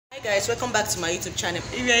Hi guys, welcome back to my YouTube channel.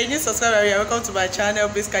 If you're a new subscriber, you're welcome to my channel.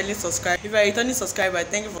 Please kindly subscribe. If you're a returning subscriber,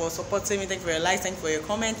 thank you for supporting me, thank you for your likes, thank you for your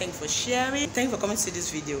comment, thank you for sharing, thank you for coming to see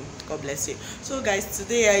this video. God bless you. So guys,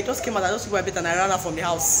 today I just came out, I just took a bit and I ran out from the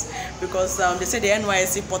house because they said the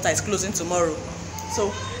NYSC portal is closing tomorrow.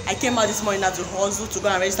 So I came out this morning now to hustle to go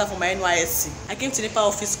and register for my NYSC. I came to the NEPA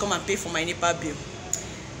office to come and pay for my NEPA bill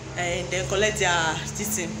and then collect their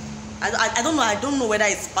this thing. I don't know whether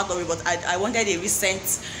it's part of it, but I wanted a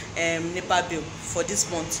recent NEPA bill for this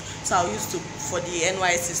month, so I used to for the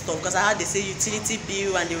NYSC stuff because I had they say utility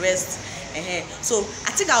bill and the rest. So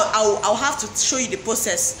I think I'll have to show you the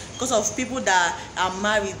process because of people that are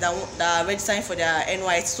married that are registering for their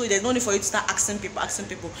NYSC. So there's no need for you to start asking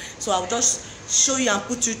people. So I'll just show you and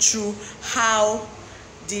put you through how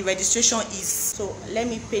the registration is. So let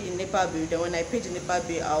me pay the NEPA bill. Then when I pay the NEPA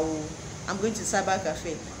bill, I'm going to the cyber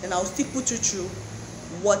cafe. Then I'll still put you through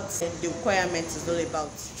what the requirement is all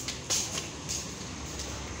about.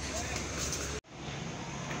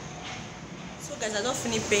 So guys, I just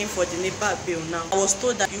finished paying for the NEPA bill now. I was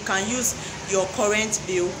told that you can use your current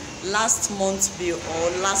bill, last month's bill,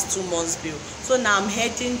 or last 2 months' bill. So now I'm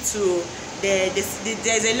heading to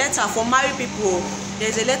there's a letter for married people.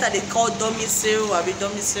 There's a letter they call domicile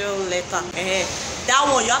letter. That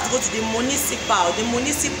one you have to go to the municipal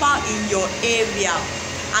in your area.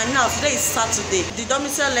 And now today is Saturday. The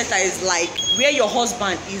domicile letter is like where your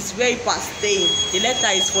husband is, where you are staying. The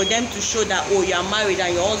letter is for them to show that oh, you are married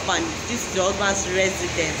and your husband, this is your husband's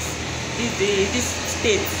residence. This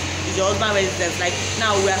state is your husband's residence. Like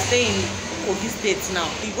now we are staying in kogistate now.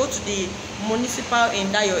 You go to the municipal in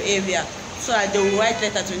that your area, so that they will write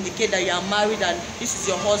letter to indicate that you are married and this is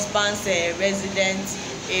your husband's residence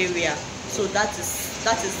area. So that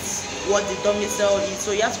is what the domicile is.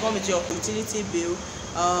 So you have to come with your utility bill,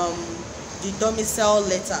 the domicile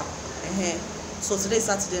letter. So today is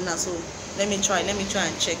Saturday now, so let me try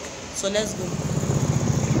and check. So let's go.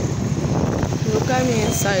 You carry me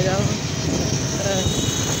inside.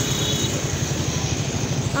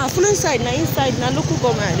 Full inside now local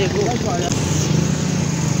government they go.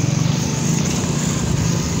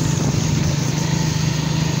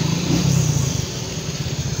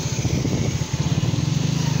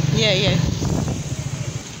 Yeah.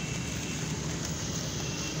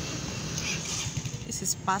 This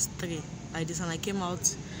is past 3 like this, and I came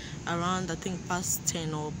out around I think past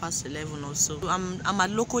 10 or past 11 or so. I'm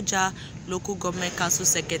at lokoja, local government council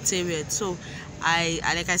secretariat. So I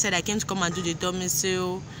like I said, I came to come and do the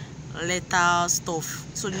domicile letter stuff.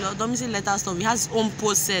 So the domicile letter stuff, it has its own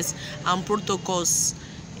process and protocols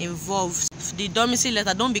involved. The domicile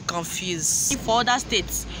letter, don't be confused. For other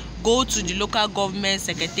states, go to the local government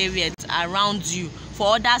secretariat around you.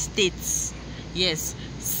 For other states, yes,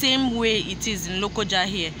 same way it is in lokoja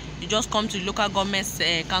here. You just come to the local government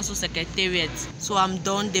council secretariat. So I'm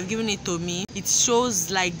done. They've given it to me. It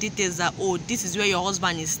shows like details that oh, this is where your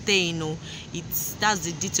husband is staying. No, that's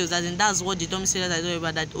the details. That's what the domicile letter is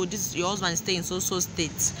about. That oh, this is your husband is staying in so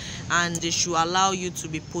states, and they should allow you to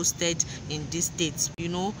be posted in these states. You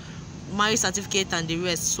know, marriage certificate and the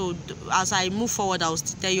rest. So as I move forward, I'll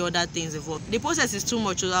still tell you other things involved. The process is too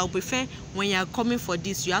much, so I'll prefer when you're coming for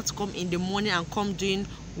this, you have to come in the morning and come during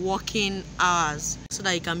working hours so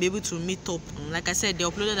that you can be able to meet up. Like I said, they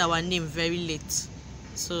uploaded our name very late,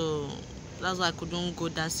 so that's why I couldn't go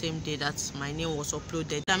that same day that my name was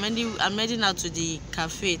uploaded. I'm heading out to the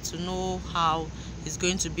cafe to know how it's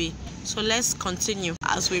going to be. So let's continue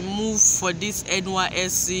as we move for this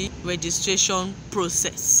NYSC registration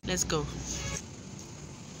process. Let's go.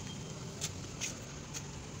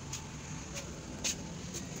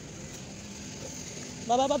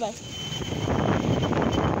 Bye.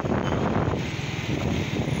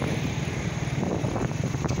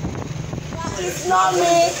 It's not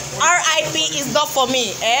me. RIP is not for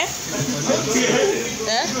me,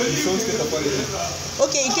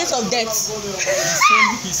 Okay, in case of death.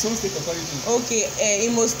 His own state of origin. Okay,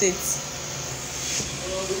 Imo State.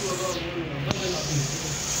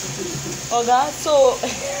 Okay, so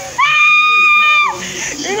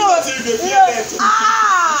you know, all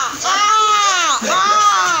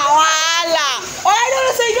I don't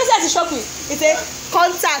know, so you just have to shock me. It's a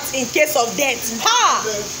contact in case of death.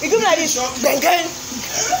 You give me like this.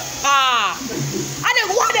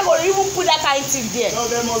 Why they gonna even put that kind of thing there? No,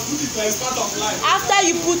 they must put it there. It's part of life. After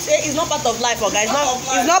you put it, it's not part of life, guys.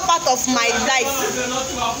 It's not part of my life.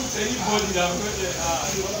 Nothing will happen to anybody that will go there.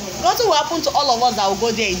 Nothing will happen to all of us that will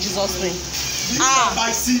go there in Jesus' name.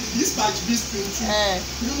 This batch, this 22.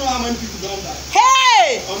 You know how many people don't die?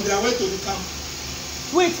 Hey! On their way to the camp.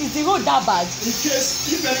 Wait, is the road that bad? In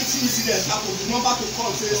case if anything incident happens, the number to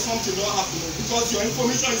call say something don't happen because your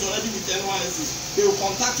information is already with NYSC. They will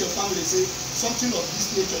contact your family and say something of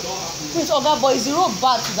this nature don't happen. Wait, Oga boy, is the road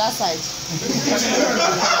bad to that side?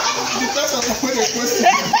 Depends on when they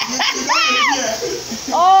question.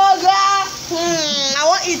 Oga, I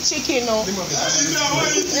want to eat chicken, no.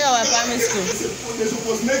 Yeah, we're primary school. They're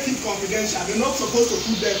supposed to make it confidential. They're not supposed to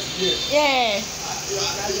put them here. Yeah.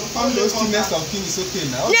 Your family those two next of kin is okay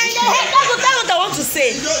now. Yeah, that's what I want to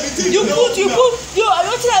say. You put, I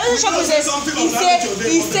don't think he say,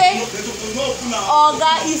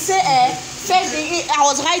 first I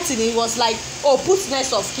was writing, it was like, oh, put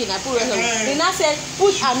next of kin, I put rest of kin. Then I said,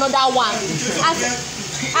 put another one.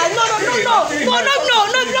 No,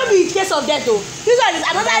 be in case of death though. This one is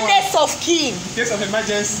another next of kin. In case of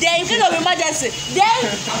emergency. Then in case of emergency. Then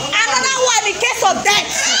another one in case of death.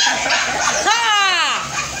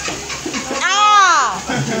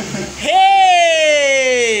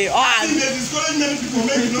 Hey! They discourage many people,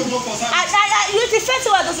 make you no go for service. You the first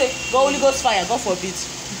one to say, go Holy Ghost fire, God forbid.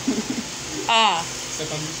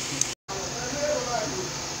 Secondary school.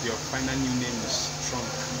 Your final new name is Trump,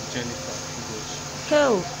 Jennifer Ugochi.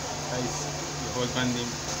 Hell. That is your husband's name.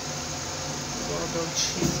 God of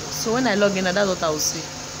Jesus. So when I log in, that's what I will see.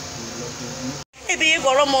 This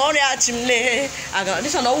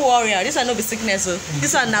one no warrior. This one no be sickness.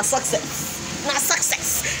 This one na success. Na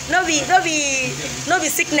success. No be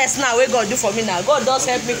sickness now. What God do for me now? God does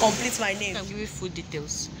help me complete my name. I'll give you full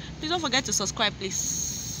details. Please don't forget to subscribe,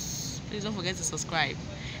 please. Please don't forget to subscribe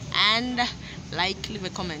and like, leave a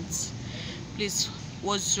comment. Please,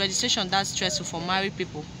 was registration that stressful for married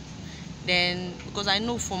people? Then because I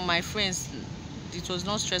know from my friends it was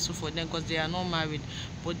not stressful for them because they are not married,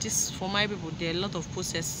 but this for my people there are a lot of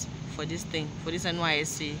process for this thing, for this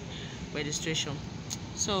NYSC registration.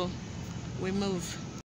 So we move.